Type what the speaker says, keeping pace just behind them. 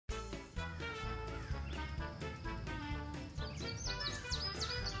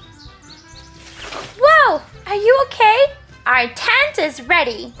Are you okay? Our tent is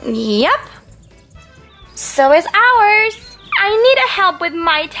ready. Yep. So is ours. I need help with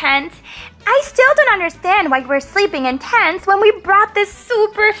my tent. I still don't understand why we're sleeping in tents when we brought this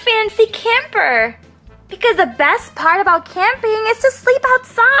super fancy camper. Because the best part about camping is to sleep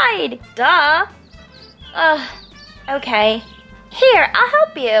outside. Duh. Okay. Here, I'll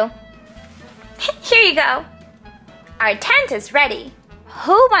help you. Here you go. Our tent is ready.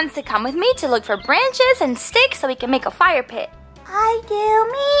 Who wants to come with me to look for branches and sticks so we can make a fire pit? I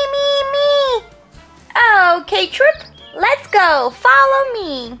do. Me. Okay, Trip. Let's go. Follow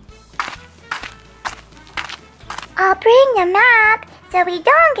me. I'll bring the map so we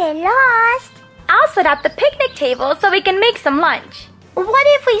don't get lost. I'll set up the picnic table so we can make some lunch. What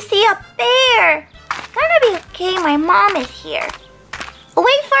if we see a bear? It's gonna be okay, my mom is here.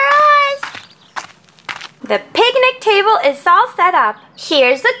 Wait for us! The picnic table is all set up.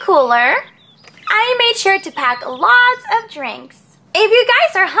 Here's the cooler. I made sure to pack lots of drinks. If you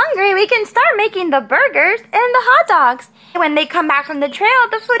guys are hungry, we can start making the burgers and the hot dogs. When they come back from the trail,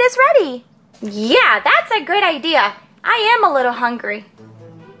 the food is ready. Yeah, that's a good idea. I am a little hungry.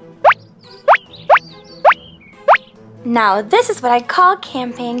 Now, this is what I call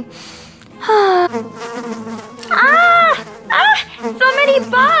camping. So many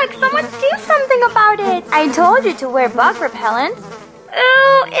bugs! Someone do something about it! I told you to wear bug repellent.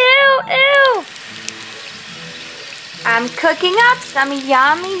 Ew! I'm cooking up some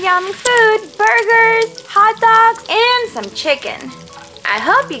yummy food. Burgers, hot dogs, and some chicken. I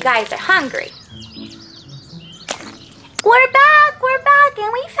hope you guys are hungry. We're back,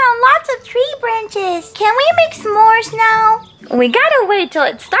 and we found lots of tree branches. Can we make s'mores now? We gotta wait till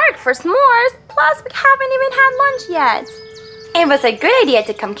it's dark for s'mores. Plus, we haven't even had lunch yet. It was a good idea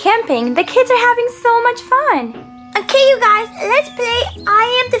to come camping. The kids are having so much fun. Okay, you guys, let's play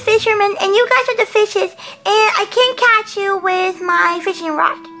I am the fisherman and you guys are the fishes. And I can't catch you with my fishing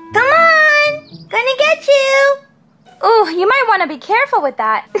rod. Come on! Gonna get you! Ooh, you might want to be careful with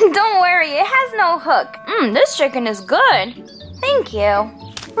that. Don't worry, it has no hook. This chicken is good. Thank you.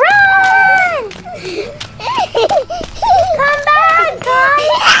 Run! Come back,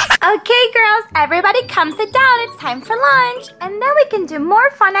 guys! Okay, girls, everybody come sit down. It's time for lunch. And then we can do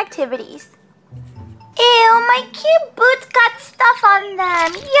more fun activities. Ew, my cute boots got stuff on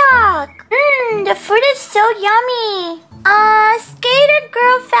them. Yuck. The food is so yummy. Skater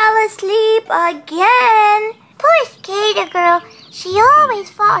girl fell asleep again. Poor skater girl. She always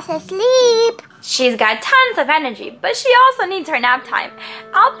falls asleep. She's got tons of energy, but she also needs her nap time.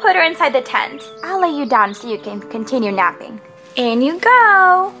 I'll put her inside the tent. I'll lay you down so you can continue napping. In you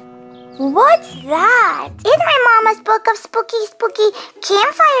go. What's that? It's my mama's book of spooky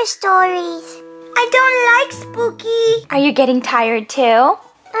campfire stories. I don't like spooky. Are you getting tired too?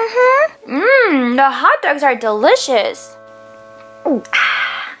 The hot dogs are delicious. Oops,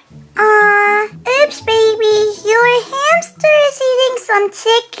 baby. Your hamster is eating some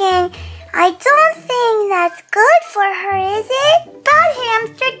chicken. I don't think that's good for her, is it? Bad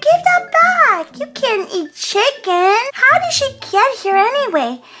hamster, give that back. You can't eat chicken. How did she get here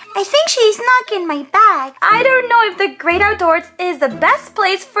anyway? I think she snuck in my bag. I don't know if the great outdoors is the best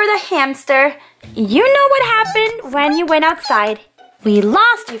place for the hamster. You know what happened when you went outside. We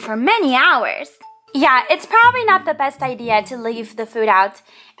lost you for many hours. Yeah, it's probably not the best idea to leave the food out.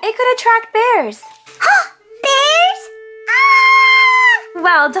 It could attract bears. Bears?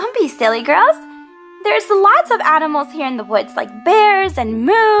 Well, don't be silly, girls. There's lots of animals here in the woods, like bears and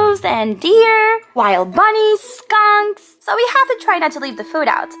moose and deer, wild bunnies, skunks. So we have to try not to leave the food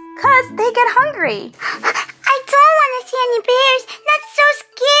out, 'cause they get hungry. I don't want to see any bears. That's so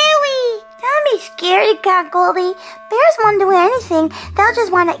scary. Don't be scared, Cat Goldie. Bears won't do anything. They'll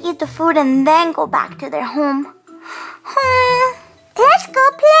just want to eat the food and then go back to their home. Let's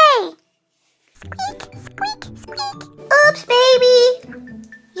go play. Squeak, squeak, squeak. Oops, baby.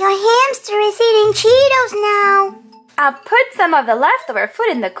 Your hamster is eating Cheetos now. I'll put some of the leftover food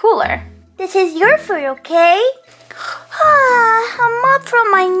in the cooler. This is your food, okay? I'm up from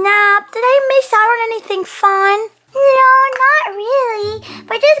my nap. Did I miss out on anything fun? No, not really.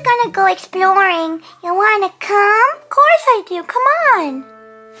 We're just gonna go exploring. You wanna come? Of course I do. Come on.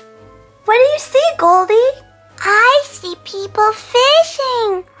 What do you see, Goldie? I see people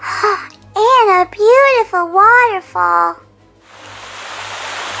fishing. And a beautiful waterfall.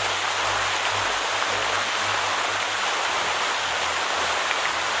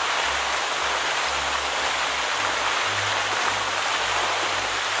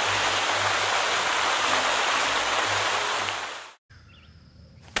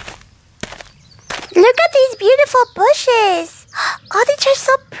 Look at these beautiful bushes. Oh, these are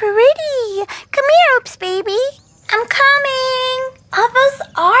so pretty. Come here, Oops, baby. I'm coming. Oh, those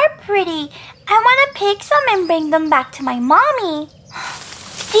are pretty. I want to pick some and bring them back to my mommy.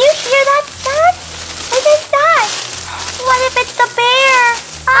 Do you hear that sound? What is that? What if it's the bear?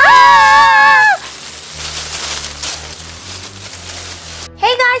 Ah!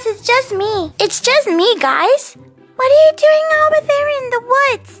 Hey guys, it's just me. It's just me, guys. What are you doing over there in the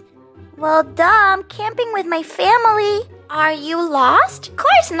woods? Well, duh, I'm camping with my family. Are you lost? Of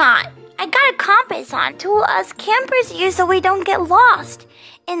course not. I got a compass on. To us campers use so we don't get lost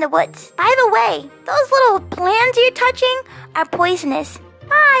in the woods. By the way, those little plants you're touching are poisonous.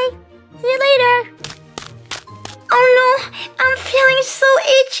 Bye. See you later. Oh no, I'm feeling so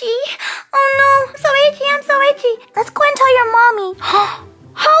itchy. Oh no, I'm so itchy, I'm so itchy. Let's go and tell your mommy.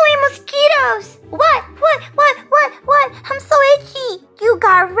 Holy mosquitoes! What? I'm so itchy. You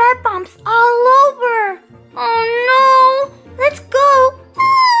got red bumps all over. Oh no, let's go.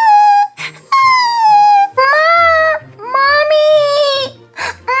 Mommy!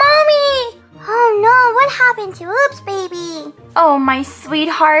 Oh no, what happened to Oops, baby? Oh, my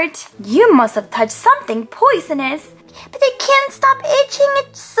sweetheart. You must have touched something poisonous. But I can't stop itching,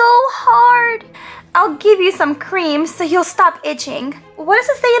 it's so hard. I'll give you some cream so you'll stop itching. What does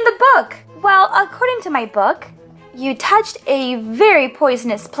it say in the book? Well, according to my book, you touched a very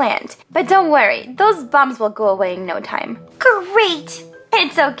poisonous plant. But don't worry, those bumps will go away in no time. Great.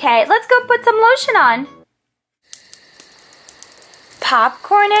 It's okay. Let's go put some lotion on.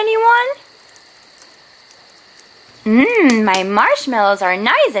 Popcorn, anyone? My marshmallows are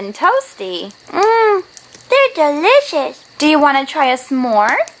nice and toasty. They're delicious. Do you want to try a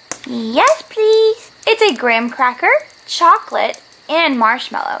s'more? Yes, please. It's a graham cracker, chocolate, and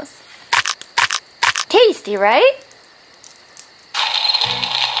marshmallows. Tasty, right?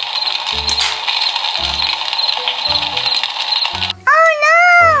 Oh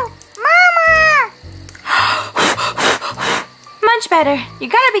no! Mama! Much better. You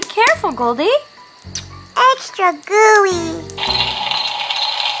gotta be careful, Goldie. Extra gooey.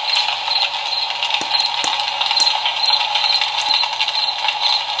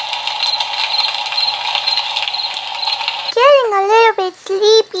 Getting a little bit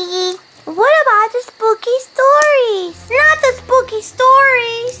sleepy. What about the spooky stories? Not the spooky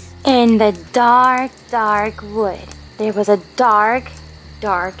stories. In the dark, dark wood, there was a dark,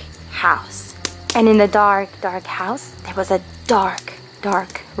 dark house. And in the dark, dark house, there was a dark,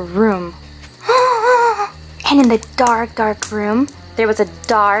 dark room. And in the dark, dark room, there was a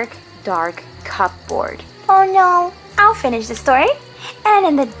dark, dark cupboard. Oh no. I'll finish the story. And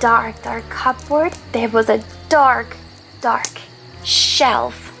in the dark, dark cupboard, there was a dark, dark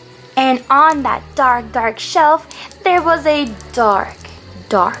shelf. And on that dark, dark shelf, there was a dark,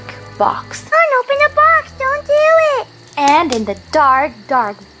 dark box. Don't open the box. Don't do it. And in the dark,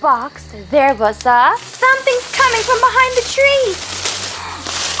 dark box, there was something's coming from behind the trees.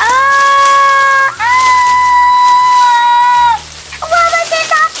 What was in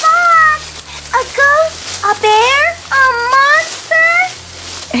that box? A ghost? A bear? A monster?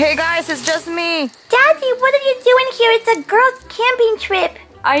 Hey guys, it's just me. Daddy, what are you doing here? It's a girls' camping trip.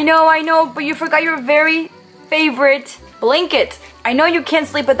 I know, but you forgot your very favorite blanket. I know you can't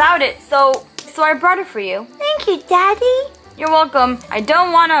sleep without it, so I brought it for you. Thank you, Daddy. You're welcome. I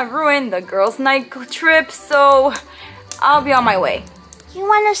don't want to ruin the girls' night trip, so I'll be on my way. You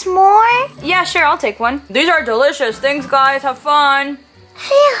want a s'more? Yeah, sure, I'll take one. These are delicious. Thanks, guys. Have fun.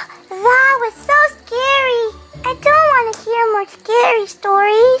 Phew, that was so scary. I don't want to hear more scary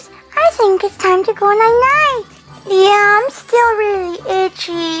stories. I think it's time to go night-night. Yeah, I'm still really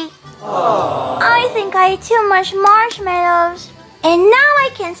itchy. Aww. I think I ate too much marshmallows. And now I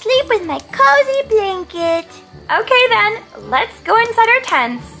can sleep with my cozy blanket. Okay then, let's go inside our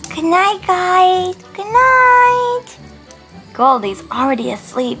tents. Good night, guys. Good night. Goldie's already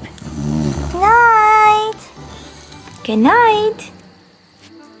asleep. Good night. Good night.